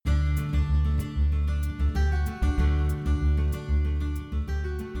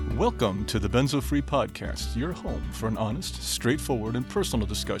Welcome to the Benzo Free Podcast, your home for an honest, straightforward, and personal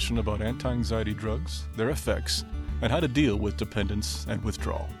discussion about anti-anxiety drugs, their effects, and how to deal with dependence and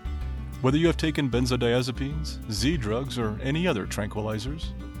withdrawal. Whether you have taken benzodiazepines, Z drugs, or any other tranquilizers,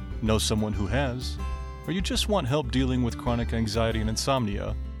 know someone who has, or you just want help dealing with chronic anxiety and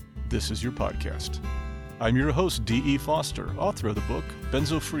insomnia, this is your podcast. I'm your host, D.E. Foster, author of the book,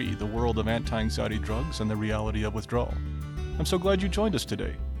 Benzo Free, The World of Anti-Anxiety Drugs and the Reality of Withdrawal. I'm so glad you joined us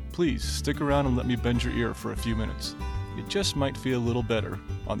today. Please stick around and let me bend your ear for a few minutes. It just might feel a little better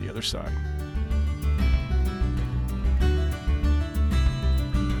on the other side.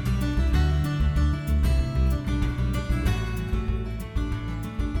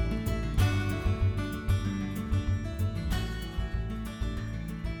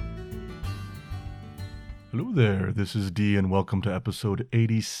 Hello there, this is D, and welcome to episode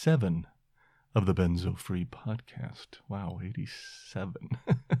 87 of the Benzo Free Podcast. Wow, 87.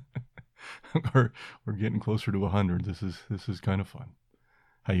 We're getting closer to 100. This is kind of fun.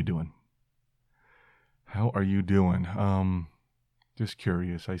 How you doing? How are you doing? Just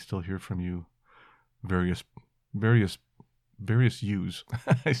curious. I still hear from you various yous.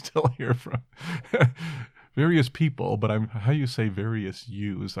 I still hear from various people, but how you say various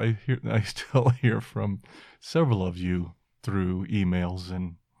yous? I still hear from several of you through emails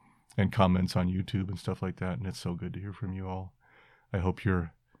and comments on YouTube and stuff like that, and it's so good to hear from you all. I hope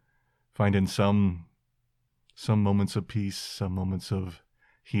you're finding some moments of peace, some moments of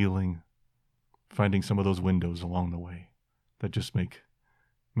healing, finding some of those windows along the way that just make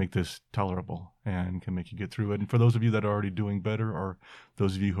this tolerable and can make you get through it. And for those of you that are already doing better, or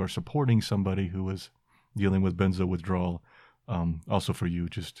those of you who are supporting somebody who is dealing with benzo withdrawal, also for you,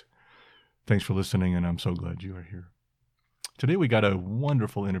 just thanks for listening, and I'm so glad you are here. Today we got a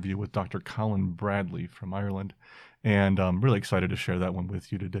wonderful interview with Dr. Colin Bradley from Ireland, and I'm really excited to share that one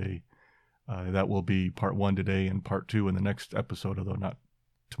with you today. That will be part 1 today and part 2 in the next episode, although not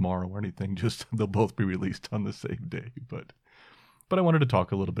tomorrow or anything, just they'll both be released on the same day. But I wanted to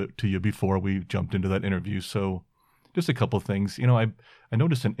talk a little bit to you before we jumped into that interview. So just a couple of things. You know, I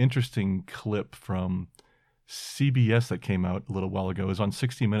noticed an interesting clip from CBS that came out a little while ago. It was on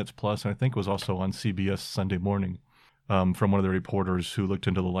 60 Minutes Plus, and I think it was also on CBS Sunday Morning. From one of the reporters who looked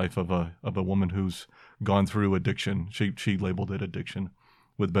into the life of a woman who's gone through addiction. She labeled it addiction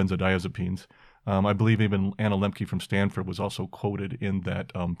with benzodiazepines. I believe even Anna Lemke from Stanford was also quoted in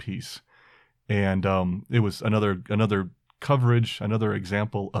that piece. And it was another coverage, another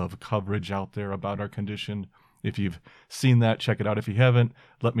example of coverage out there about our condition. If you've seen that, check it out. If you haven't,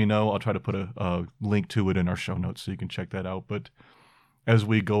 let me know. I'll try to put a link to it in our show notes so you can check that out. But as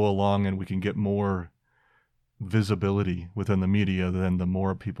we go along and we can get more visibility within the media, then the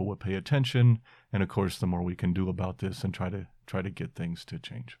more people would pay attention, and of course the more we can do about this and try to get things to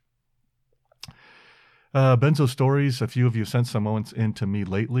change. Benzo stories, a few of you sent some moments in to me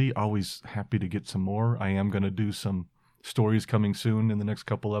lately. Always happy to get some more. I am going to do some stories coming soon in the next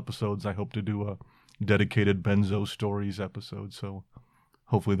couple episodes. I hope to do a dedicated Benzo stories episode, so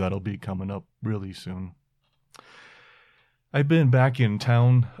hopefully that'll be coming up really soon. I've been back in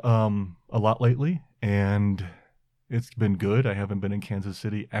town a lot lately, and it's been good. I haven't been in Kansas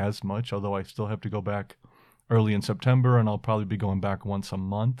City as much, although I still have to go back early in September, and I'll probably be going back once a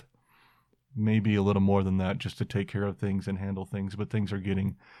month, maybe a little more than that, just to take care of things and handle things. But things are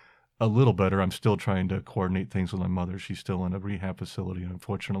getting a little better. I'm still trying to coordinate things with my mother. She's still in a rehab facility, and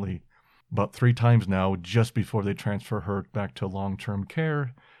unfortunately, about 3 times now, just before they transfer her back to long-term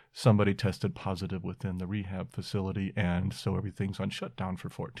care, somebody tested positive within the rehab facility, and so everything's on shutdown for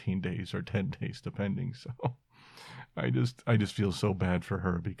 14 days or 10 days, depending. So I just feel so bad for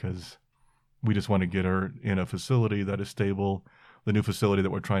her, because we just want to get her in a facility that is stable. The new facility that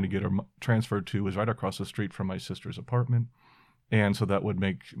we're trying to get her transferred to is right across the street from my sister's apartment, and so that would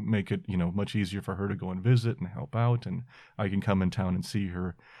make it, much easier for her to go and visit and help out, and I can come in town and see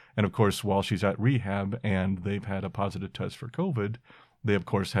her. And of course, while she's at rehab and they've had a positive test for COVID, they, of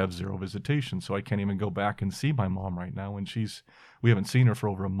course, have 0 visitation, so I can't even go back and see my mom right now. And we haven't seen her for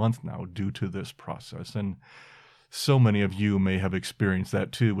over a month now due to this process. And so many of you may have experienced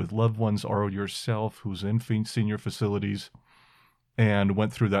that too, with loved ones or yourself who's in senior facilities and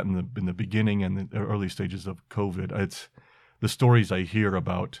went through that in the beginning and the early stages of COVID. It's the stories I hear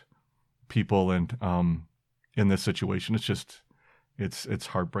about people and in this situation. It's just it's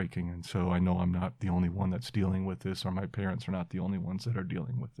heartbreaking. And so I know I'm not the only one that's dealing with this, or my parents are not the only ones that are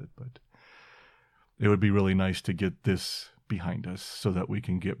dealing with it. But it would be really nice to get this behind us so that we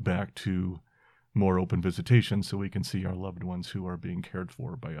can get back to more open visitation, so we can see our loved ones who are being cared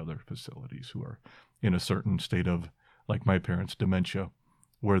for by other facilities, who are in a certain state of, like my parents, dementia,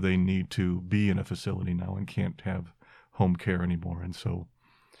 where they need to be in a facility now and can't have home care anymore. And so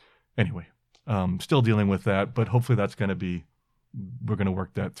anyway, still dealing with that, but hopefully we're going to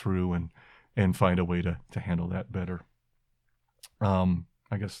work that through and find a way to handle that better.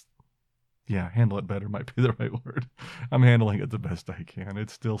 I guess, yeah, handle it better might be the right word. I'm handling it the best I can.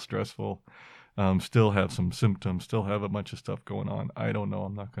 It's still stressful. Still have some symptoms, still have a bunch of stuff going on. I don't know.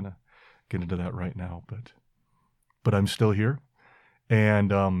 I'm not going to get into that right now, but I'm still here and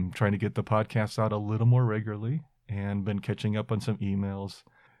trying to get the podcast out a little more regularly and been catching up on some emails.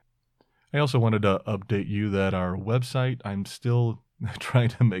 I also wanted to update you that our website, I'm still trying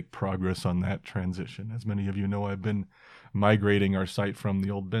to make progress on that transition. As many of you know, I've been migrating our site from the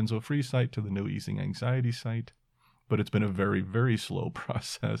old benzo-free site to the new easing anxiety site, but it's been a very, very slow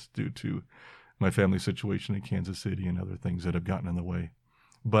process due to my family situation in Kansas City and other things that have gotten in the way.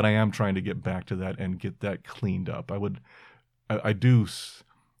 But I am trying to get back to that and get that cleaned up. I do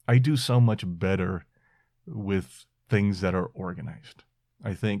so much better with things that are organized.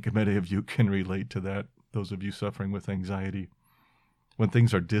 I think many of you can relate to that, those of you suffering with anxiety. When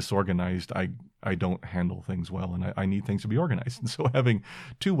things are disorganized, I don't handle things well, and I need things to be organized. And so having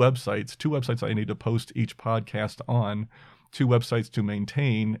two websites I need to post each podcast on, two websites to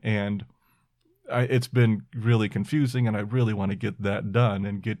maintain, and it's been really confusing, and I really want to get that done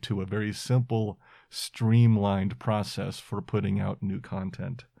and get to a very simple, streamlined process for putting out new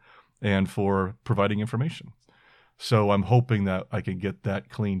content and for providing information. So I'm hoping that I can get that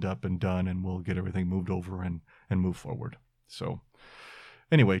cleaned up and done, and we'll get everything moved over and move forward. So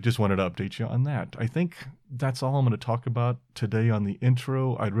anyway, just wanted to update you on that. I think that's all I'm going to talk about today on the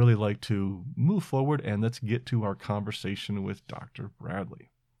intro. I'd really like to move forward, and let's get to our conversation with Dr. Bradley.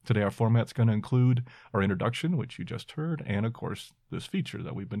 Today, our format's going to include our introduction, which you just heard, and of course, this feature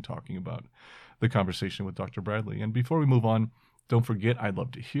that we've been talking about, the conversation with Dr. Bradley. And before we move on, don't forget, I'd love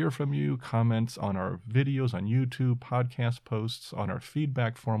to hear from you, comments on our videos on YouTube, podcast posts, on our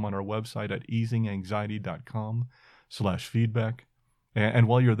feedback form on our website at easinganxiety.com/feedback. And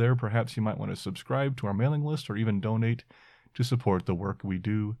while you're there, perhaps you might want to subscribe to our mailing list or even donate to support the work we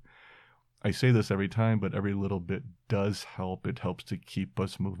do. I say this every time, but every little bit does help. It helps to keep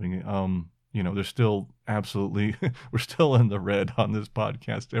us moving. There's still we're still in the red on this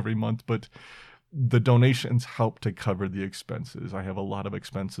podcast every month, but the donations help to cover the expenses. I have a lot of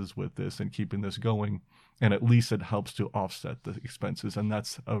expenses with this and keeping this going, and at least it helps to offset the expenses, and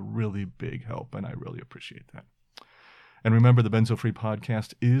that's a really big help, and I really appreciate that. And remember, the Benzo Free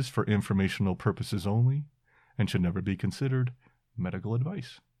Podcast is for informational purposes only and should never be considered medical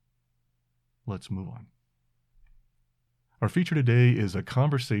advice. Let's move on. Our feature today is a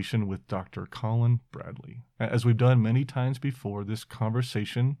conversation with Dr. Colin Bradley. As we've done many times before, this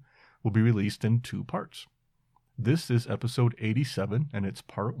conversation will be released in two parts. This is episode 87, and it's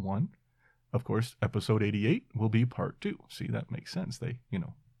part 1. Of course, episode 88 will be part 2. See, that makes sense. They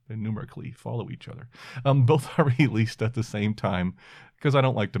numerically follow each other. Both are released at the same time because I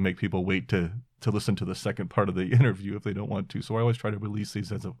don't like to make people wait to listen to the second part of the interview if they don't want to. So I always try to release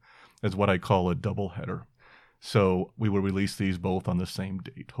these as what I call a double header. So we will release these both on the same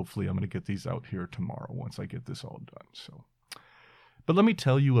date. Hopefully I'm going to get these out here tomorrow once I get this all done. But let me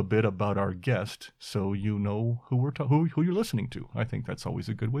tell you a bit about our guest so you know who you're listening to. I think that's always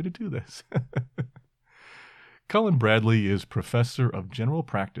a good way to do this. Colin Bradley is Professor of General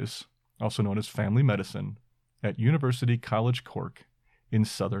Practice, also known as Family Medicine, at University College Cork in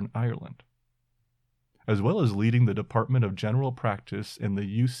Southern Ireland. As well as leading the Department of General Practice in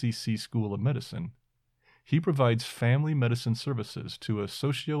the UCC School of Medicine, he provides family medicine services to a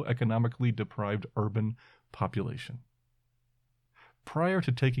socioeconomically deprived urban population. Prior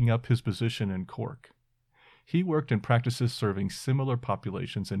to taking up his position in Cork, he worked in practices serving similar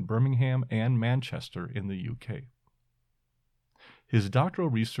populations in Birmingham and Manchester in the UK. His doctoral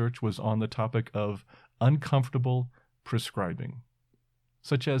research was on the topic of uncomfortable prescribing,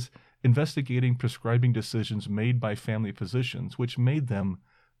 such as investigating prescribing decisions made by family physicians which made them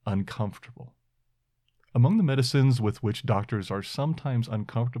uncomfortable. Among the medicines with which doctors are sometimes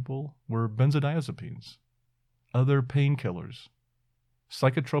uncomfortable were benzodiazepines, other painkillers,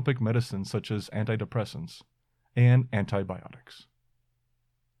 psychotropic medicines such as antidepressants, and antibiotics.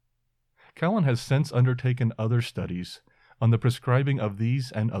 Colin has since undertaken other studies on the prescribing of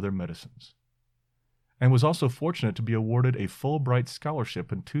these and other medicines, and was also fortunate to be awarded a Fulbright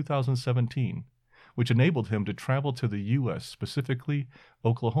scholarship in 2017, which enabled him to travel to the U.S., specifically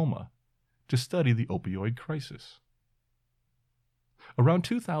Oklahoma, to study the opioid crisis. Around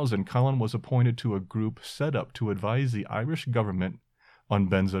 2000, Colin was appointed to a group set up to advise the Irish government on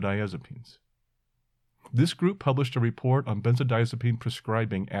benzodiazepines. This group published a report on benzodiazepine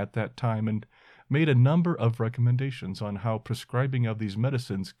prescribing at that time and made a number of recommendations on how prescribing of these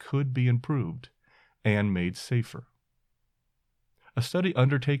medicines could be improved and made safer. A study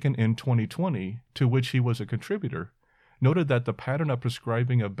undertaken in 2020, to which he was a contributor, noted that the pattern of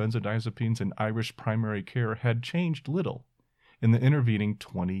prescribing of benzodiazepines in Irish primary care had changed little in the intervening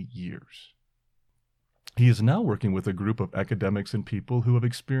 20 years. He is now working with a group of academics and people who have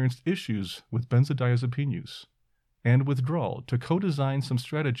experienced issues with benzodiazepine use and withdrawal to co-design some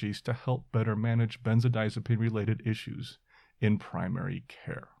strategies to help better manage benzodiazepine-related issues in primary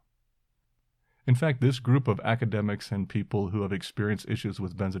care. In fact, this group of academics and people who have experienced issues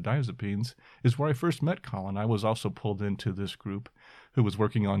with benzodiazepines is where I first met Colin. I was also pulled into this group who was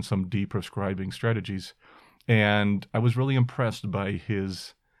working on some de-prescribing strategies, and I was really impressed by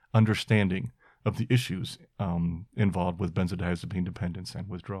his understanding of the issues involved with benzodiazepine dependence and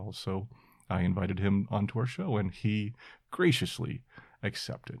withdrawal. So I invited him onto our show, and he graciously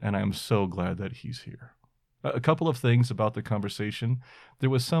accepted, and I am so glad that he's here. A couple of things about the conversation. There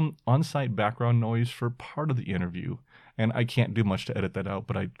was some on-site background noise for part of the interview, and I can't do much to edit that out,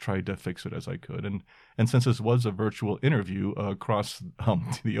 but I tried to fix it as I could. And since this was a virtual interview across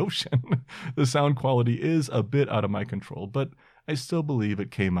the ocean, the sound quality is a bit out of my control, but I still believe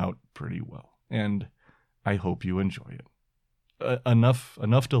it came out pretty well, and I hope you enjoy it. Enough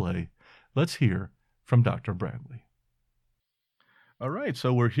delay. Let's hear from Dr. Bradley. All right,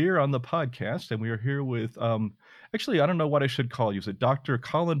 so we're here on the podcast, and we are here with, actually, I don't know what I should call you. Is it Dr.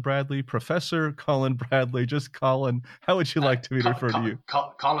 Colin Bradley, Professor Colin Bradley, just Colin? How would you like to be referred to you?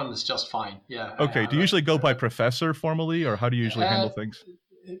 Colin is just fine, yeah. Okay, do you usually go by Professor formally, or how do you usually handle things?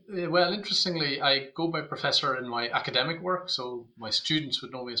 Well, interestingly, I go by Professor in my academic work, so my students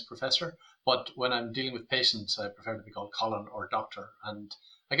would know me as Professor, but when I'm dealing with patients, I prefer to be called Colin or Doctor, and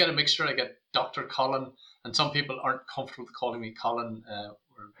I get a mixture. I get Dr. Colin, and some people aren't comfortable with calling me Colin.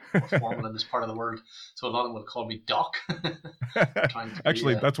 We're more formal in this part of the world, so a lot of them will call me Doc.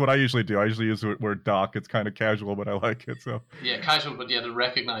 Actually, that's what I usually do. I usually use the word Doc. It's kind of casual, but I like it. So yeah, casual, but yet it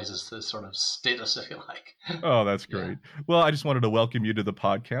recognizes the sort of status, if you like. Oh, that's great. Yeah. Well, I just wanted to welcome you to the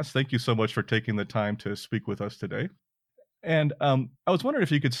podcast. Thank you so much for taking the time to speak with us today. And I was wondering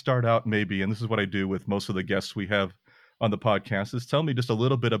if you could start out maybe, and this is what I do with most of the guests we have on the podcast, is tell me just a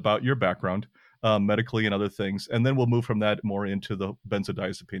little bit about your background, medically and other things, and then we'll move from that more into the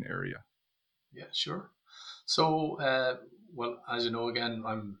benzodiazepine area. Yeah, sure. So, well, as you know, again,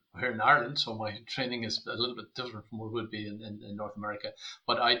 I'm here in Ireland, so my training is a little bit different from what it would be in North America.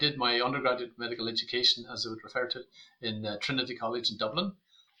 But I did my undergraduate medical education, as I would refer to it, in Trinity College in Dublin.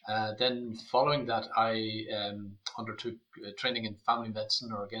 Then following that, I undertook training in family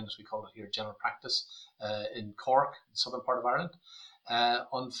medicine, or again, as we call it here, general practice, in Cork, the southern part of Ireland.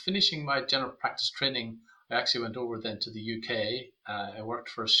 On finishing my general practice training, I actually went over then to the UK. I worked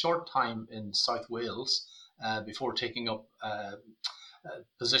for a short time in South Wales before taking up a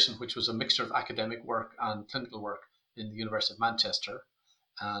position which was a mixture of academic work and clinical work in the University of Manchester.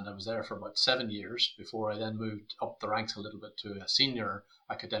 And I was there for about 7 years before I then moved up the ranks a little bit to a senior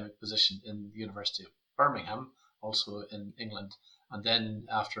academic position in the University of Birmingham, also in England. And then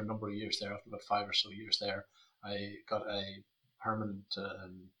after a number of years there, after about 5 or so years there, I got a permanent,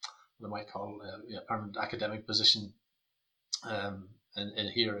 what I might call a permanent academic position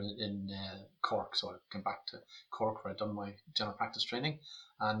here in Cork. So I came back to Cork where I'd done my general practice training.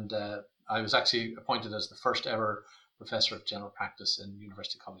 And I was actually appointed as the first ever Professor of General Practice in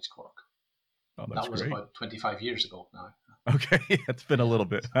University College Cork. Oh, that's that was great. About 25 years ago now. Okay, it's been a little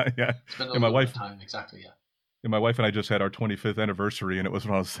bit. Yeah, it's been a little bit of time, exactly. Yeah. And my wife and I just had our 25th anniversary, and it was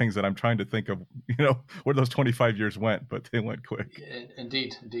one of those things that I'm trying to think of, where those 25 years went, but they went quick.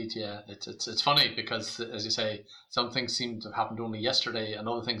 Indeed, yeah. It's funny because, as you say, some things seem to have happened only yesterday, and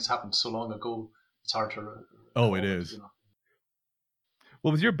other things happened so long ago. It's hard to. Oh, it is.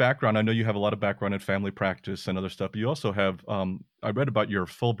 Well, with your background, I know you have a lot of background in family practice and other stuff. But you also have, I read about your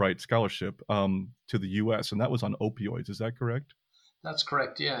Fulbright scholarship to the U.S., and that was on opioids. Is that correct? That's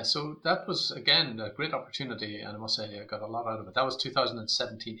correct, yeah. So that was, again, a great opportunity, and I must say I got a lot out of it. That was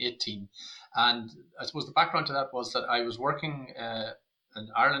 2017-18. And I suppose the background to that was that I was working in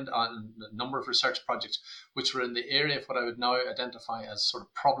Ireland on a number of research projects which were in the area of what I would now identify as sort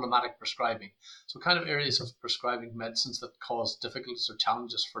of problematic prescribing. So kind of areas of prescribing medicines that cause difficulties or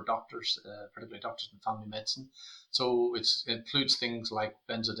challenges for doctors, particularly doctors in family medicine. So it includes things like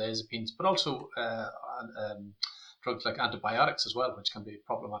benzodiazepines, but also drugs like antibiotics as well, which can be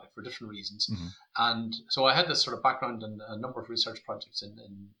problematic for different reasons. Mm-hmm. And so I had this sort of background in a number of research projects in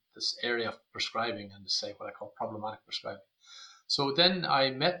this area of prescribing and to say what I call problematic prescribing. So then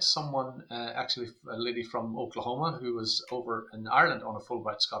I met someone, actually a lady from Oklahoma who was over in Ireland on a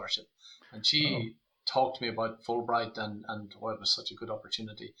Fulbright scholarship, and Oh, she talked to me about Fulbright and why it was such a good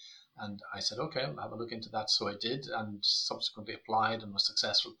opportunity. And I said, okay, I'll have a look into that. So I did, and subsequently applied and was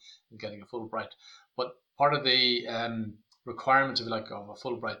successful in getting a Fulbright. But part of the requirements, if you like, of a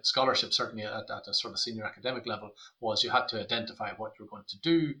Fulbright scholarship, certainly at a sort of senior academic level, was you had to identify what you were going to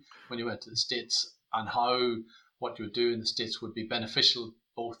do when you went to the States, and how what you would do in the States would be beneficial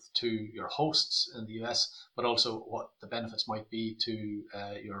both to your hosts in the US, but also what the benefits might be to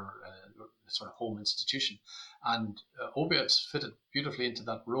your sort of home institution. And opioids fitted beautifully into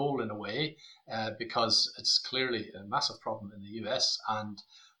that role in a way, because it's clearly a massive problem in the US. And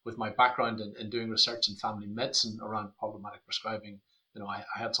with my background in doing research in family medicine around problematic prescribing, I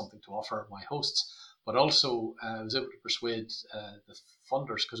had something to offer my hosts. But also, I was able to persuade the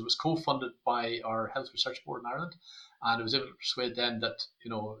funders, because it was co-funded by our Health Research Board in Ireland, and I was able to persuade them that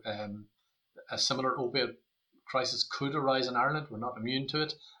a similar opioid crisis could arise in Ireland. We're not immune to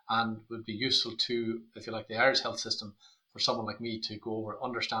it, and would be useful to, if you like, the Irish health system, for someone like me to go over,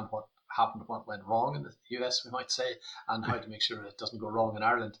 understand what happened, what went wrong in the US, we might say, and how to make sure it doesn't go wrong in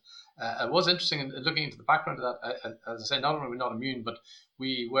Ireland. It was interesting in looking into the background of that. As I say, not only are we not immune, but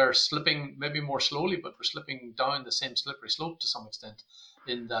we were slipping, maybe more slowly, but we're slipping down the same slippery slope to some extent,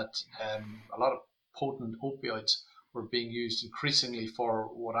 in that a lot of potent opioids were being used increasingly for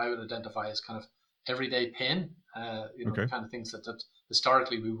what I would identify as kind of everyday pain. The okay. kind of things that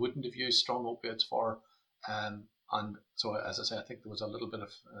historically we wouldn't have used strong opioids for. And so, as I say, I think there was a little bit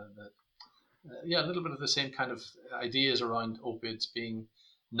of a little bit of the same kind of ideas around opioids being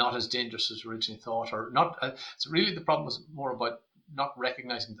not as dangerous as originally thought, or not. So really, the problem was more about not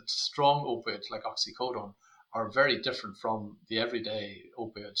recognizing that strong opioids like oxycodone are very different from the everyday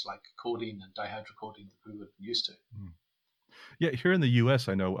opioids like codeine and dihydrocodeine that we would be used to. Mm. Yeah, here in the U.S.,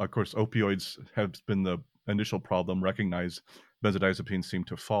 I know, of course, opioids have been the initial problem recognized. Benzodiazepines seem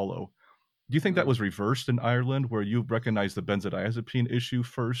to follow. Do you think that Mm. was reversed in Ireland, where you recognized the benzodiazepine issue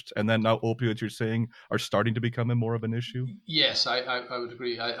first, and then now opioids, you're saying, are starting to become more of an issue? Yes, I would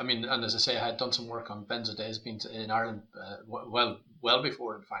agree. I mean, and as I say, I had done some work on benzodiazepines in Ireland, well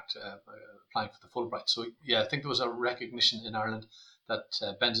before, in fact, applying for the Fulbright. So yeah, I think there was a recognition in Ireland that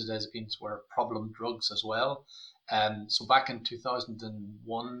benzodiazepines were problem drugs as well. So back in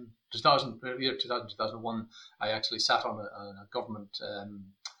 2001, 2001, I actually sat on a government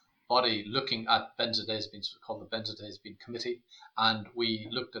body looking at benzodiazepines, called the Benzodiazepine Committee, and we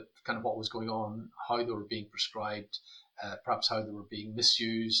looked at kind of what was going on, how they were being prescribed, perhaps how they were being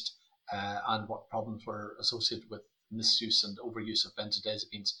misused, and what problems were associated with misuse and overuse of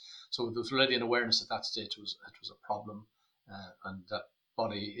benzodiazepines. So there was already an awareness at that stage it was a problem, and that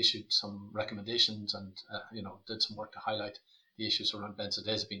body issued some recommendations and did some work to highlight the issues around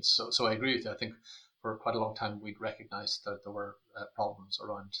benzodiazepines. So I agree with you. I think for quite a long time we'd recognized that there were problems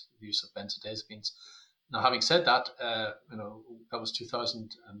around the use of benzodiazepines. Now, having said that, that was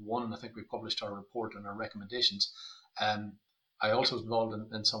 2001. I think we published our report and our recommendations. I also was involved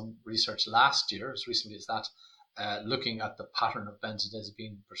in some research last year, as recently as that, looking at the pattern of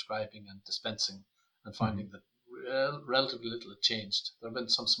benzodiazepine prescribing and dispensing, and Mm-hmm. finding that relatively little had changed. There have been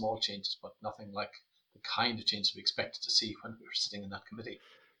some small changes, but nothing like the kind of changes we expected to see when we were sitting in that committee.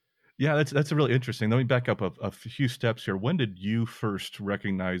 Yeah, that's really interesting. Let me back up a few steps here. When did you first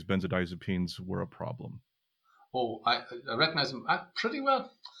recognize benzodiazepines were a problem? Oh, I recognize them pretty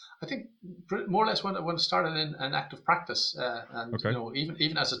well. I think more or less when I started in an active practice, and Okay.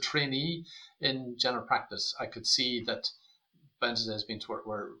 even as a trainee in general practice, I could see that benzodiazepines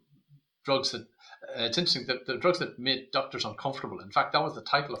were drugs that it's interesting that the drugs that made doctors uncomfortable. In fact, that was the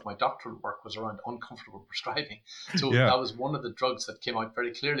title of my doctoral work, was around uncomfortable prescribing. So Yeah. that was one of the drugs that came out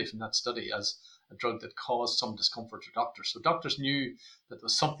very clearly from that study as a drug that caused some discomfort to doctors. So doctors knew that there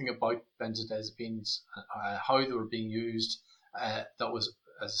was something about benzodiazepines, how they were being used, that was,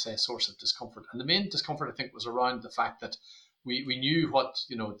 as I say, a source of discomfort. And the main discomfort, I think, was around the fact that we knew what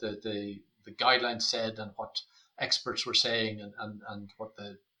the guidelines said, and what experts were saying, and what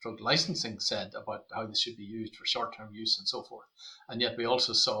the drug licensing said about how this should be used for short-term use and so forth. And yet we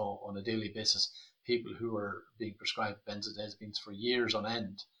also saw on a daily basis people who were being prescribed benzodiazepines for years on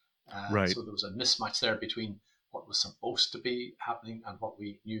end. Right. So there was a mismatch there between what was supposed to be happening and what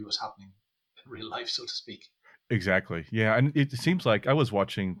we knew was happening in real life, so to speak. Exactly. Yeah, and it seems like I was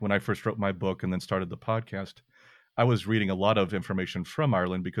watching when I first wrote my book and then started the podcast. I was reading a lot of information from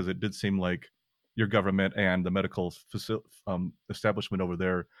Ireland because it did seem like your government and the medical establishment over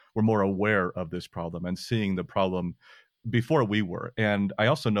there were more aware of this problem and seeing the problem before we were. And I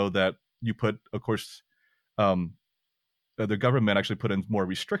also know that you put, of course, um, the government actually put in more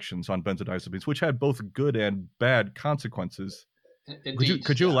restrictions on benzodiazepines, which had both good and bad consequences. Indeed,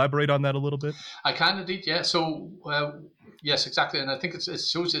 Could you elaborate on that a little bit? I can indeed, yeah. So yes, exactly, and I think it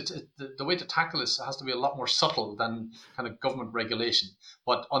shows the way to tackle this has to be a lot more subtle than kind of government regulation.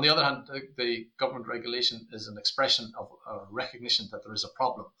 But on the other hand, the government regulation is an expression of a recognition that there is a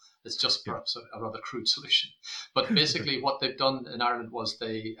problem. It's just perhaps a rather crude solution. But basically, what they've done in Ireland was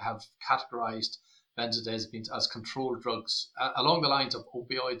they have categorised benzodiazepines as controlled drugs along the lines of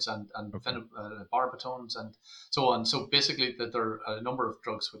opioids and barbitons and so on. So basically, that there are a number of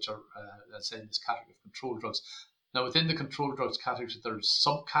drugs which are, let's say, in this category of controlled drugs. Now, within the controlled drugs category, there are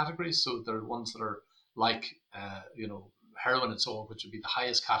subcategories. So there are ones that are like, heroin and so on, which would be the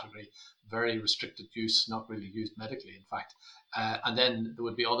highest category, very restricted use, not really used medically, in fact. And then there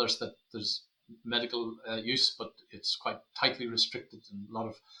would be others that there's medical use, but it's quite tightly restricted and a lot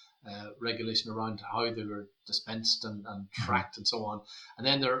of regulation around how they were dispensed and tracked and so on. And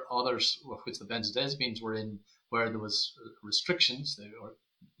then there are others, which the benzodiazepines were in, where there was restrictions. They were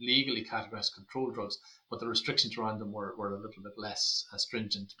legally categorized controlled drugs, but the restrictions around them were a little bit less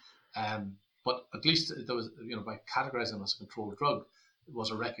stringent. But at least there was, by categorizing them as a controlled drug, it was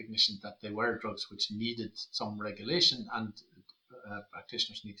a recognition that they were drugs which needed some regulation, and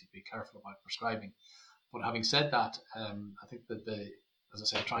practitioners need to be careful about prescribing. But having said that, I think that as I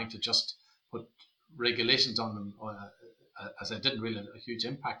say, trying to just put regulations on them, as I didn't really have a huge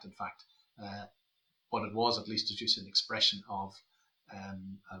impact, in fact, but it was at least, as you said, an expression of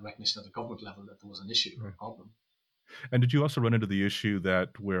a recognition at the government level that there was an issue or a problem. And did you also run into the issue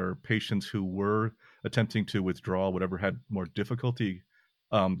that where patients who were attempting to withdraw, whatever, had more difficulty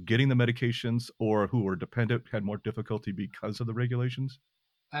getting the medications, or who were dependent had more difficulty because of the regulations?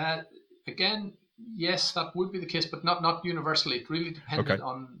 Again, yes, that would be the case, but not universally. It really depended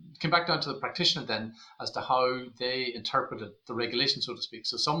came back down to the practitioner then as to how they interpreted the regulation, so to speak.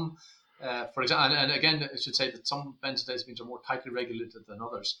 So some, for example, and again, I should say that some benzodiazepines are more tightly regulated than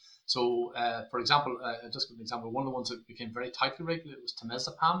others. So, for example, just give an example, one of the ones that became very tightly regulated was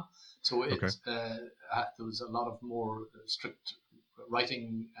temazepam. So there was a lot of more strict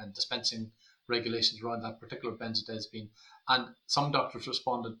writing and dispensing regulations around that particular benzodiazepine, and some doctors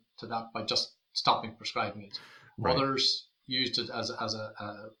responded to that by just stopping prescribing it. Right. Others used it as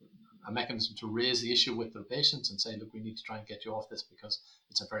a mechanism to raise the issue with their patients and say, look, we need to try and get you off this because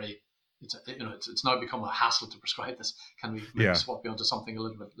it's now become a hassle to prescribe this. Can we maybe swap you onto something a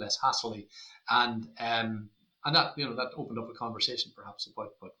little bit less hassly? And that that opened up a conversation perhaps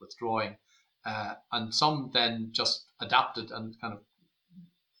about withdrawing. And some then just adapted and kind of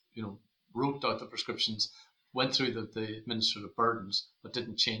wrote out the prescriptions, went through the administrative burdens, but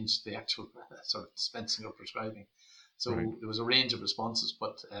didn't change the actual sort of dispensing or prescribing. So there was a range of responses,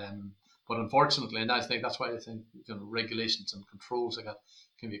 but unfortunately, and I think that's why I think regulations and controls like that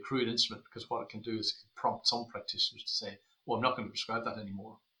can be a crude instrument, because what it can do is prompt some practitioners to say, "Well, I'm not going to prescribe that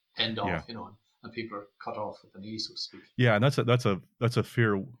anymore." End off, and people are cut off at the knee, so to speak. Yeah, and that's a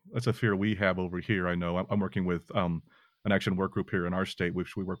fear we have over here. I know I'm working with an action work group here in our state,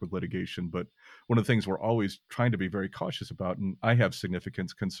 which we work with litigation. But one of the things we're always trying to be very cautious about, and I have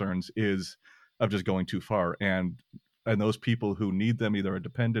significant concerns, is of just going too far. And those people who need them, either are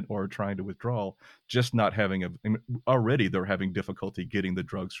dependent or are trying to withdraw, just not having already they're having difficulty getting the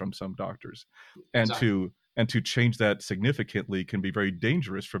drugs from some doctors. Exactly. And to change that significantly can be very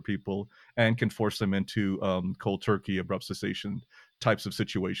dangerous for people and can force them into cold turkey, abrupt cessation types of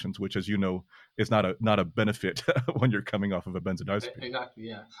situations, which, as you know, is not a benefit when you're coming off of a benzodiazepine. Exactly,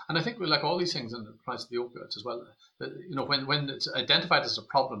 yeah. And I think we like all these things, and it applies to the opioids as well. That, when it's identified as a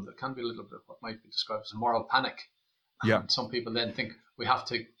problem, that can be a little bit of what might be described as a moral panic. Yeah. And some people then think we have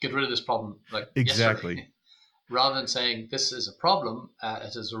to get rid of this problem exactly. Yesterday. Rather than saying this is a problem,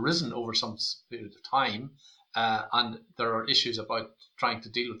 it has arisen over some period of time, and there are issues about trying to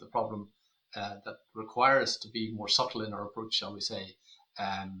deal with the problem that require us to be more subtle in our approach, shall we say?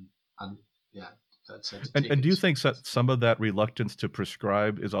 And do you think that some of that reluctance to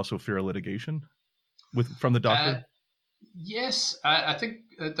prescribe is also fear of litigation from the doctor? Yes, I think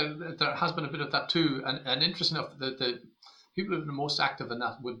there has been a bit of that too. And interesting enough, the people who are the most active in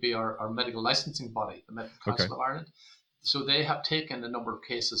that would be our medical licensing body, the Medical Council of Ireland. So they have taken a number of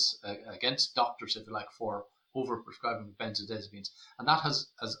cases against doctors, if you like, for overprescribing benzodiazepines. And that has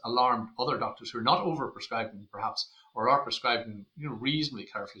alarmed other doctors who are not overprescribing, perhaps, or are prescribing reasonably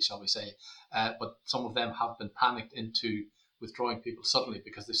carefully, shall we say. But some of them have been panicked into withdrawing people suddenly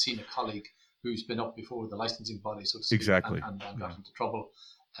because they've seen a colleague who's been up before the licensing body, so to speak, exactly. and got into trouble.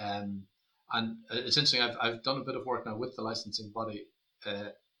 And it's interesting, I've done a bit of work now with the licensing body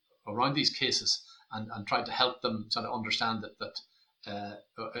around these cases, and trying to help them sort of understand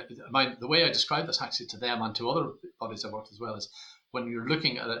the way I describe this actually to them and to other bodies I've worked as well is when you're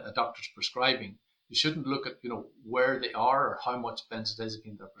looking at a doctor's prescribing, you shouldn't look at where they are or how much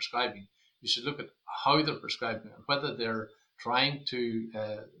benzodiazepine they're prescribing. You should look at how they're prescribing and whether they're trying to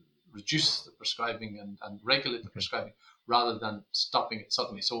reduce the prescribing and regulate the prescribing rather than stopping it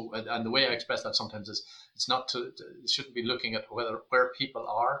suddenly. So, and the way I express that sometimes is it's not it shouldn't be looking at where people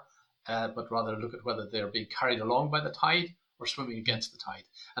are, but rather look at whether they're being carried along by the tide or swimming against the tide.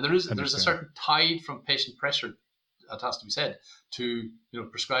 And there's a certain tide from patient pressure, that has to be said, to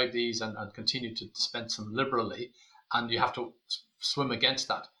prescribe these and continue to dispense them liberally, and you have to swim against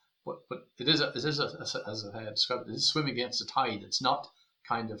that. But it is as I described it is swimming against the tide. It's not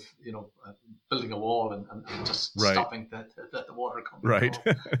kind of building a wall and just stopping that the water comes. Right.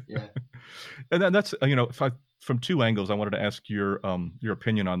 Yeah. And then that's from two angles, I wanted to ask your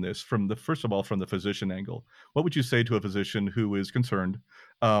opinion on this. First of all, from the physician angle, what would you say to a physician who is concerned,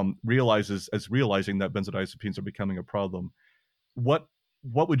 realizing that benzodiazepines are becoming a problem? What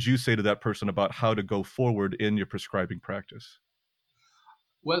would you say to that person about how to go forward in your prescribing practice?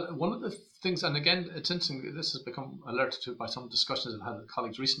 Well, one of the things, and again, it's interesting, this has become alerted to by some discussions I've had with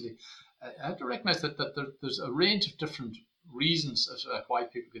colleagues recently. I have to recognize that there's a range of different reasons of why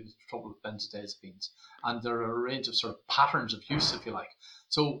people get into trouble with benzodiazepines. And there are a range of sort of patterns of use, if you like.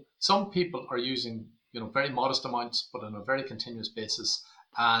 So some people are using, very modest amounts, but on a very continuous basis.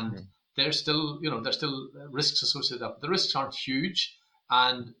 And there's still risks associated with that. But the risks aren't huge.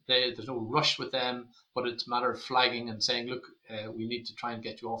 And there's no rush with them, but it's a matter of flagging and saying, look, we need to try and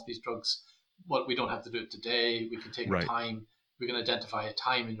get you off these drugs. Well, we don't have to do it today. We can take our time. We can identify a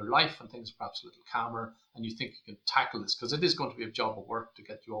time in your life when things are perhaps a little calmer and you think you can tackle this, because it is going to be a job of work to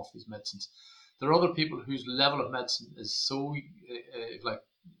get you off these medicines. There are other people whose level of medicine is so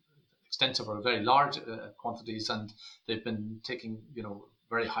extensive or very large quantities, and they've been taking,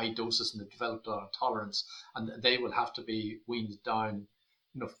 very high doses and they've developed a tolerance, and they will have to be weaned down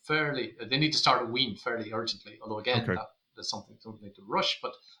they need to start a wean fairly urgently. Although again, that's something you don't need to rush,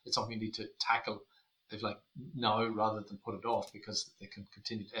 but it's something you need to tackle now rather than put it off, because they can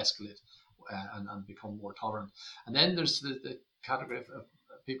continue to escalate and become more tolerant. And then there's the category of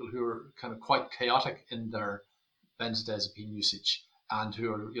people who are kind of quite chaotic in their benzodiazepine usage and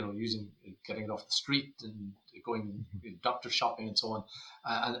who are getting it off the street and going doctor shopping and so on.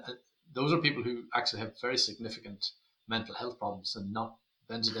 And those are people who actually have very significant mental health problems, and not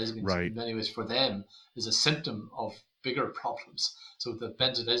benzodiazepines in many ways for them is a symptom of bigger problems. So the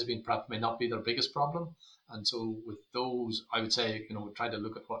benzodiazepine perhaps may not be their biggest problem. And so with those, I would say, we try to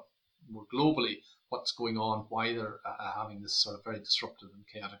look at what more globally, what's going on, why they're having this sort of very disruptive and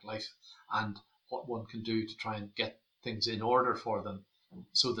chaotic life, and what one can do to try and get things in order for them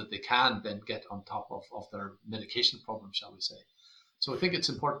so that they can then get on top of their medication problem, shall we say. So I think it's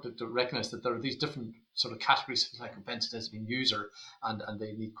important to recognize that there are these different sort of categories of like a benzodiazepine user, and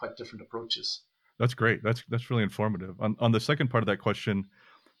they need quite different approaches. That's great. That's really informative. On the second part of that question,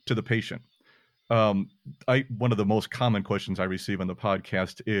 to the patient, one of the most common questions I receive on the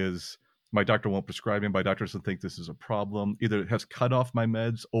podcast is, my doctor won't prescribe me. My doctor doesn't think this is a problem. Either it has cut off my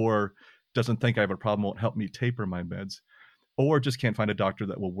meds, or doesn't think I have a problem, won't help me taper my meds, or just can't find a doctor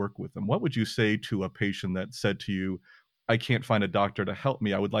that will work with them. What would you say to a patient that said to you, I can't find a doctor to help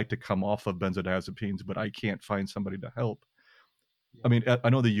me. I would like to come off of benzodiazepines, but I can't find somebody to help. I mean, I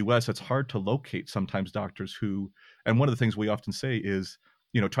know the US, it's hard to locate sometimes doctors who, and one of the things we often say is,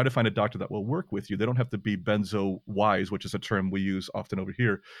 try to find a doctor that will work with you. They don't have to be benzo wise, which is a term we use often over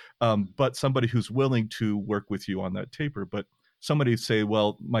here, but somebody who's willing to work with you on that taper. But somebody say,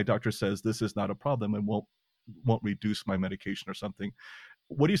 well, my doctor says this is not a problem and won't reduce my medication or something.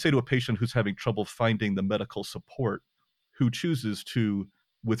 What do you say to a patient who's having trouble finding the medical support, who chooses to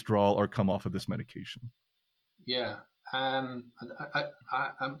withdraw or come off of this medication? Yeah. And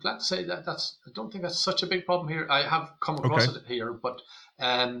I'm glad to say that I don't think that's such a big problem here. I have come across it here, but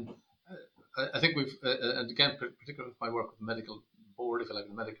I think we've, and again, particularly with my work with the medical board, if you like,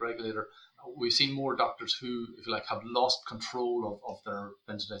 the medical regulator, we've seen more doctors who, if you like, have lost control of their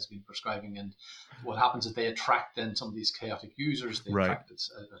benzodiazepine prescribing. And what happens is they attract then some of these chaotic users. They attract a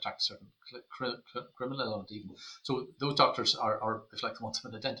certain criminal element even. So those doctors are, if you like, the ones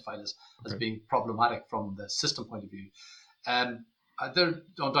that have been identified as being problematic from the system point of view. They're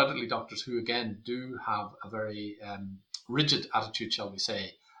undoubtedly doctors who, again, do have a very rigid attitude, shall we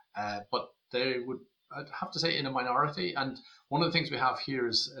say, but they would, I'd have to say, in a minority. And one of the things we have here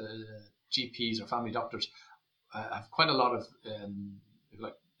is GPs or family doctors have quite a lot of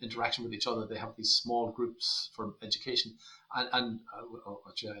interaction with each other. They have these small groups for education,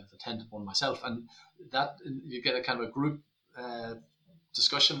 which I've attended one myself, and that you get a kind of a group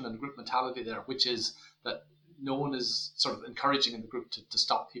discussion and group mentality there, which is that no one is sort of encouraging in the group to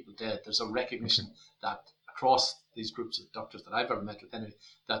stop people dead. There's a recognition that across these groups of doctors that I've ever met with anyway,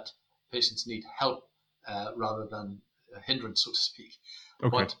 that patients need help rather than a hindrance, so to speak. Okay.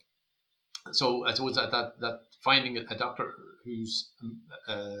 But so I suppose that finding a doctor who's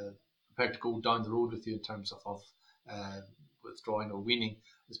prepared to go down the road with you in terms of withdrawing or weaning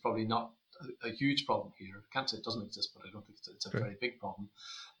is probably not a huge problem here. I can't say it doesn't exist, but I don't think it's a very big problem.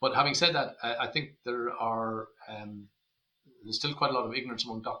 But having said that, I think there's still quite a lot of ignorance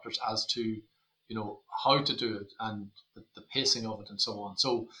among doctors as to how to do it and the pacing of it and so on.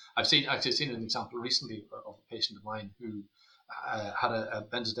 So I've seen an example recently of a patient of mine who had a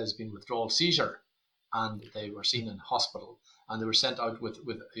benzodiazepine withdrawal seizure, and they were seen in hospital, and they were sent out with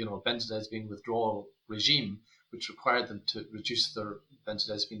a benzodiazepine withdrawal regime, which required them to reduce their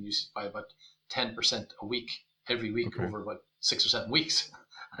benzodiazepine usage by about 10% a week, every week over about 6 or 7 weeks.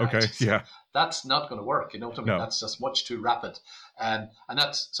 Okay, yeah. That's not going to work, what I mean? No. That's just much too rapid. And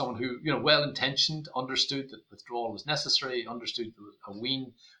that's someone who, well-intentioned, understood that withdrawal was necessary, understood that a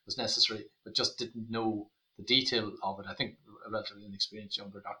wean was necessary, but just didn't know the detail of it. I think a relatively inexperienced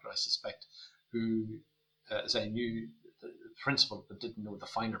younger doctor, I suspect, who, as I knew the principle, but didn't know the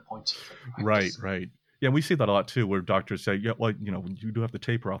finer points of it. Right. Yeah, we see that a lot too, where doctors say, yeah, well, you do have to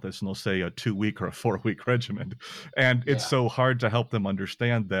taper off this, and they'll say a 2-week or a 4-week regimen. And it's so hard to help them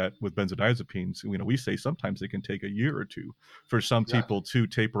understand that with benzodiazepines, we say sometimes they can take a year or two for some people to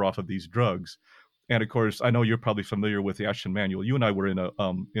taper off of these drugs. And of course, I know you're probably familiar with the Ashton Manual. You and I were in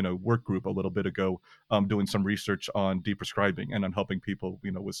a work group a little bit ago, doing some research on deprescribing and on helping people,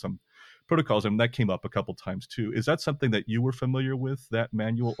 with some protocols, and that came up a couple times too. Is that something that you were familiar with, that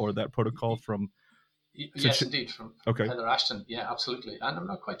manual or that protocol from? Yes, indeed, from Heather Ashton. Yeah, absolutely. And I'm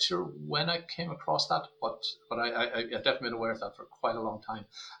not quite sure when I came across that, but I've definitely been aware of that for quite a long time.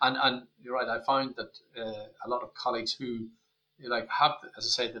 And you're right. I found that a lot of colleagues who have, as I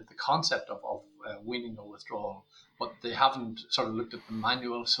say, the concept of weaning or withdrawal, but they haven't sort of looked at the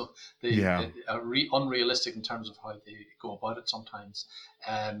manual, so they are unrealistic in terms of how they go about it sometimes.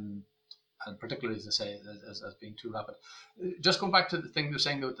 And particularly, as I say, as being too rapid. Just going back to the thing they're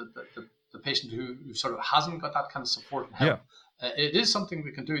saying, though, the patient who sort of hasn't got that kind of support and help, it is something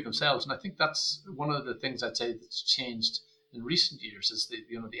they can do themselves. And I think that's one of the things I'd say that's changed in recent years is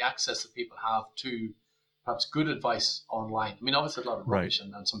the access that people have to perhaps good advice online. I mean, obviously a lot of rubbish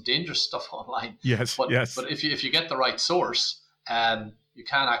and some dangerous stuff online. Yes, but if you get the right source, you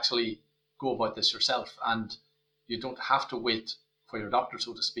can actually go about this yourself, and you don't have to wait for your doctor,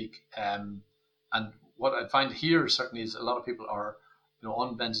 so to speak. And what I find here certainly is a lot of people are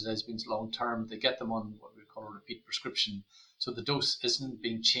on benzodiazepines long term. They get them on what we call a repeat prescription, so the dose isn't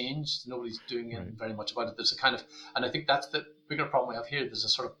being changed. Nobody's doing very much about it. There's a kind of, and I think that's the bigger problem we have here. There's a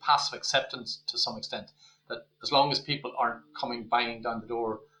sort of passive acceptance to some extent that as long as people aren't coming banging down the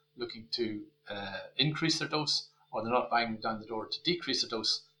door looking to increase their dose, or they're not banging down the door to decrease the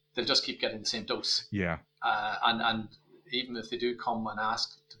dose, they'll just keep getting the same dose. Yeah. And even if they do come and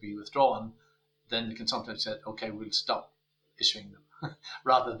ask to be withdrawn, then they can sometimes say, okay, we'll stop issuing them.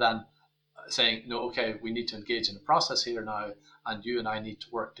 Rather than saying, no, okay, we need to engage in a process here now, and you and I need to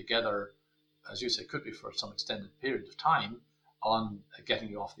work together, as you say, could be for some extended period of time, on getting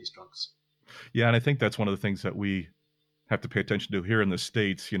you off these drugs. Yeah, and I think that's one of the things that we have to pay attention to here in the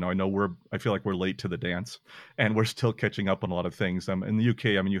States. I feel like we're late to the dance, and we're still catching up on a lot of things. In the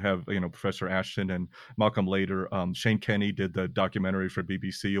UK, you have Professor Ashton and Malcolm Lader. Shane Kenny did the documentary for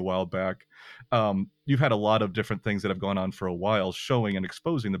BBC a while back. You've had a lot of different things that have gone on for a while, showing and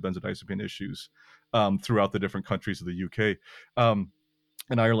exposing the benzodiazepine issues throughout the different countries of the UK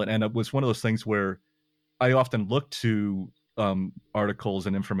and Ireland. And it was one of those things where I often look to articles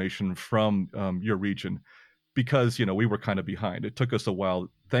and information from your region, because, we were kind of behind. It took us a while.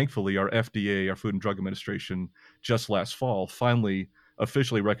 Thankfully, our FDA, our Food and Drug Administration, just last fall, finally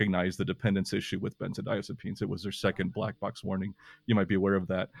officially recognized the dependence issue with benzodiazepines. It was their second black box warning. You might be aware of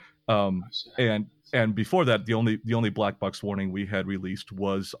that. And before that, the only black box warning we had released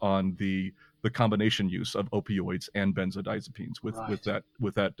was on the combination use of opioids and benzodiazepines with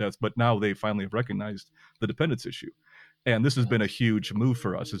that death. But now they finally have recognized the dependence issue. And this has been a huge move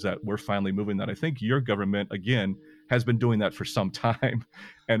for us, is that we're finally moving that. I think your government, again, has been doing that for some time,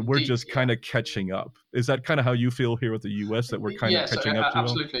 and we're just kind of catching up. Is that kind of how you feel here with the U.S., that we're kind of catching up to?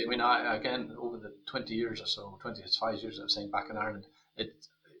 Absolutely. I mean, again, over the 20 years or so, 25 years, I was saying, back in Ireland,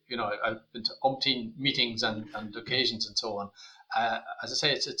 I've been to umpteen meetings and occasions and so on. as I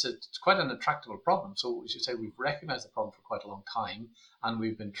say, it's quite an intractable problem. So as you say, we've recognised the problem for quite a long time, and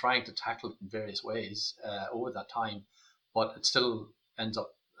we've been trying to tackle it in various ways over that time, but it still ends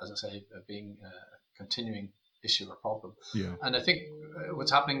up, as I say, being a continuing issue or problem. Yeah. And I think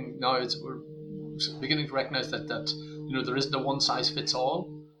what's happening now is we're beginning to recognise that there isn't a one size fits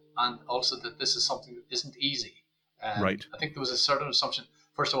all, and also that this is something that isn't easy. Right. I think there was a certain assumption,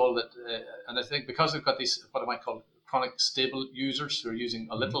 first of all, that, and I think because they've got these, what I might call chronic stable users who are using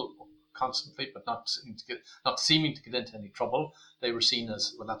a little constantly, but not seeming to get into any trouble, they were seen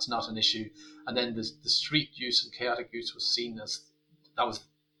as, well, that's not an issue. And then the street use and chaotic use was seen as, that was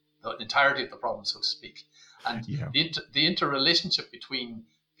the entirety of the problem, so to speak. And the interrelationship between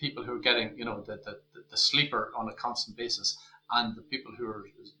people who are getting, the sleeper on a constant basis and the people who are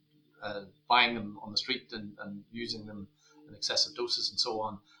buying them on the street and using them in excessive doses and so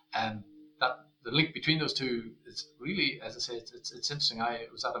on, that the link between those two is really, as I say, it's interesting. I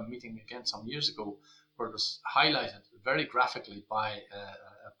was at a meeting again some years ago where it was highlighted very graphically by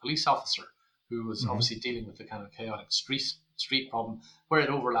a police officer who was obviously dealing with the kind of chaotic street problem, where it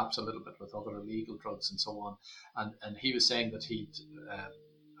overlaps a little bit with other illegal drugs and so on. And he was saying that he'd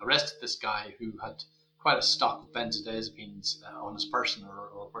arrested this guy who had quite a stock of benzodiazepines on his person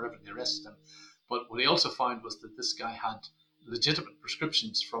or wherever they arrested him. But what he also found was that this guy had legitimate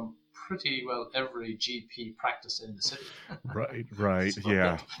prescriptions from pretty well every GP practice in the city. Right,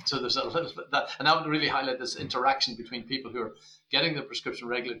 yeah. So there's a little bit that, and that would really highlight this interaction between people who are getting their prescription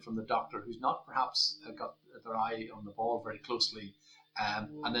regulated from the doctor, who's not perhaps got their eye on the ball very closely,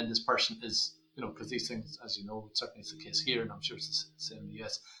 and then this person is, because these things, as you know, certainly it's the case here, and I'm sure it's the same in the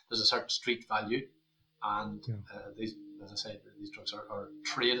US. There's a certain street value, and these, as I say, these drugs are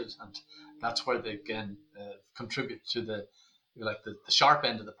traded, and that's where they again contribute to the sharp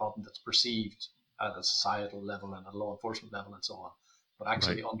end of the problem that's perceived at a societal level and a law enforcement level and so on. But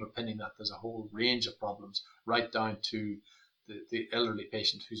actually underpinning that, there's a whole range of problems, right down to the elderly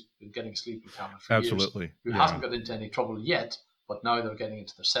patient who's been getting sleeping tablets for years, who hasn't got into any trouble yet, but now they're getting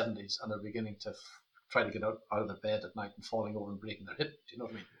into their 70s and they're beginning to try to get out of their bed at night and falling over and breaking their hip. Do you know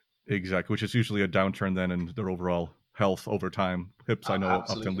what I mean? Exactly, which is usually a downturn then in their overall health over time. Hips, I know,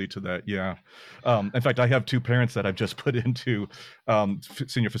 absolutely. often lead to that. Yeah. In fact, I have two parents that I've just put into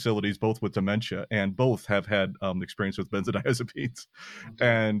senior facilities, both with dementia, and both have had experience with benzodiazepines. Okay.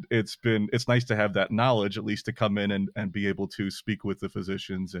 And it's nice to have that knowledge, at least to come in and be able to speak with the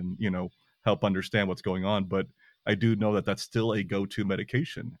physicians and, help understand what's going on. But I do know that that's still a go-to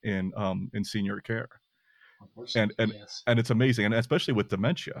medication in senior care. And yes. and it's amazing, and especially with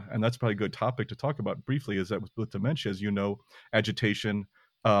dementia, and that's probably a good topic to talk about briefly, is that with dementia, as you know, agitation,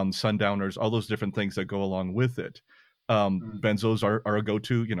 sundowners, all those different things that go along with it. Benzos are a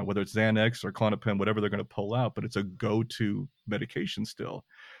go-to, whether it's Xanax or Klonopin, whatever they're going to pull out, but it's a go-to medication still.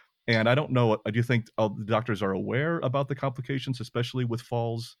 And I don't know, do you think the doctors are aware about the complications, especially with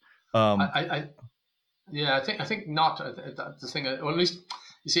falls? I think not. The thing, or at least,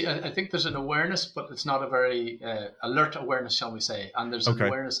 you see, I think there's an awareness, but it's not a very alert awareness, shall we say? And there's an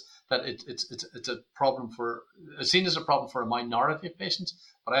awareness that it's a problem it's seen as a problem for a minority of patients,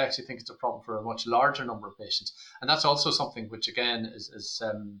 but I actually think it's a problem for a much larger number of patients. And that's also something which, again, is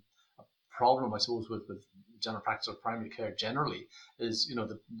a problem, I suppose, with general practice or primary care generally, is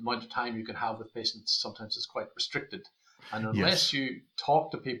the amount of time you can have with patients sometimes is quite restricted, and unless you talk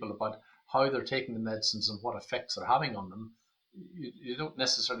to people about how they're taking the medicines and what effects they're having on them, you don't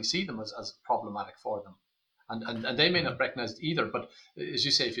necessarily see them as problematic for them. And they may not recognize it either. But as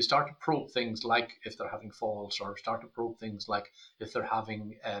you say, if you start to probe things like if they're having falls, or start to probe things like if they're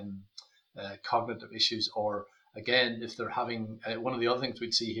having cognitive issues, or again, if they're having one of the other things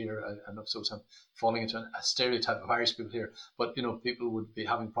we'd see here, and so I'm falling into a stereotype of Irish people here, but people would be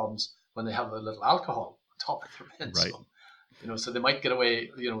having problems when they have a little alcohol on top of their meds. Right. So they might get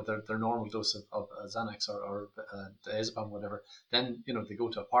away, with their normal dose of Xanax or diazepam, whatever. Then, they go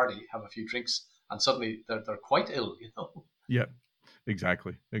to a party, have a few drinks, and suddenly they're quite ill, Yeah,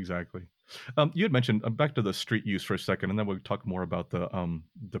 exactly. You had mentioned, back to the street use for a second, and then we'll talk more about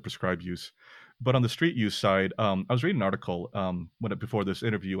the prescribed use. But on the street use side, I was reading an article before this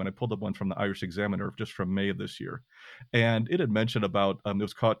interview, and I pulled up one from the Irish Examiner just from May of this year. And it had mentioned about, it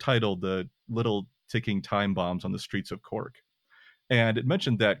was titled "The Little Ticking Time Bombs on the Streets of Cork." And it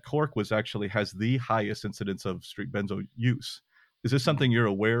mentioned that Cork has the highest incidence of street benzo use. Is this something you're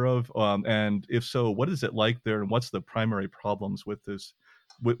aware of? And if so, what is it like there, and what's the primary problems with this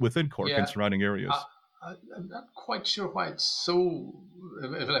within Cork and surrounding areas? I'm not quite sure why it's so,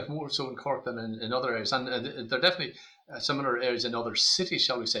 if like more so in Cork than in other areas, and there are definitely similar areas in other cities,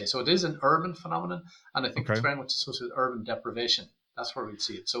 shall we say. So it is an urban phenomenon, and I think it's Okay. very much associated with urban deprivation. That's where we'd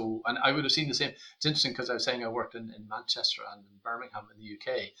see it. So, and I would have seen the same. It's interesting because I was saying I worked in Manchester and in Birmingham in the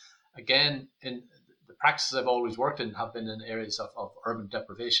UK. Again, in the practices I've always worked in have been in areas of urban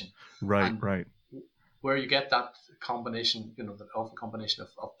deprivation, Right, and right. where you get that combination, that awful combination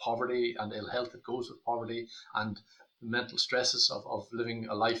of poverty and ill health that goes with poverty, and the mental stresses of living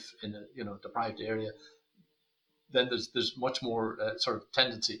a life in a deprived area, then there's much more sort of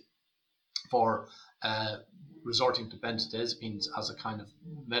tendency for resorting to benzodiazepines as a kind of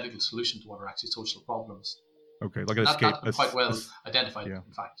medical solution to what are actually social problems. Okay, like an That, escape. that's been quite well identified, Yeah.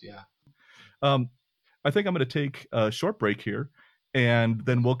 in fact, yeah. I think I'm going to take a short break here, and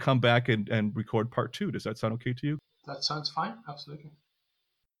then we'll come back and record part 2. Does that sound okay to you? That sounds fine, absolutely.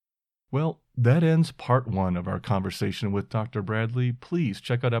 Well, that ends part 1 of our conversation with Dr. Bradley. Please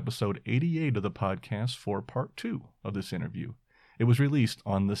check out episode 88 of the podcast for part 2 of this interview. It was released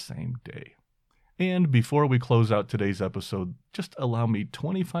on the same day. And before we close out today's episode, just allow me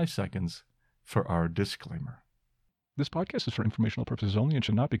 25 seconds for our disclaimer. This podcast is for informational purposes only and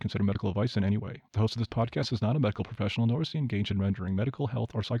should not be considered medical advice in any way. The host of this podcast is not a medical professional, nor is he engaged in rendering medical,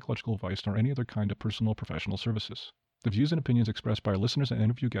 health, or psychological advice, nor any other kind of personal or professional services. The views and opinions expressed by our listeners and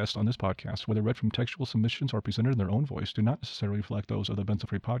interview guests on this podcast, whether read from textual submissions or presented in their own voice, do not necessarily reflect those of the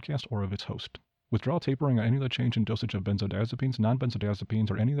Benzo-Free podcast or of its host. Withdrawal, tapering, or any other change in dosage of benzodiazepines, non-benzodiazepines,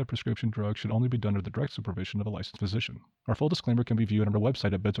 or any other prescription drug should only be done under the direct supervision of a licensed physician. Our full disclaimer can be viewed on our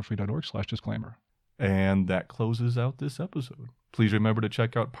website at benzofree.org/disclaimer. And that closes out this episode. Please remember to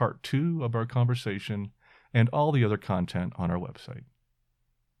check out part 2 of our conversation and all the other content on our website.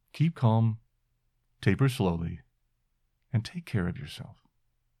 Keep calm, taper slowly, and take care of yourself.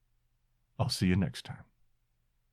 I'll see you next time.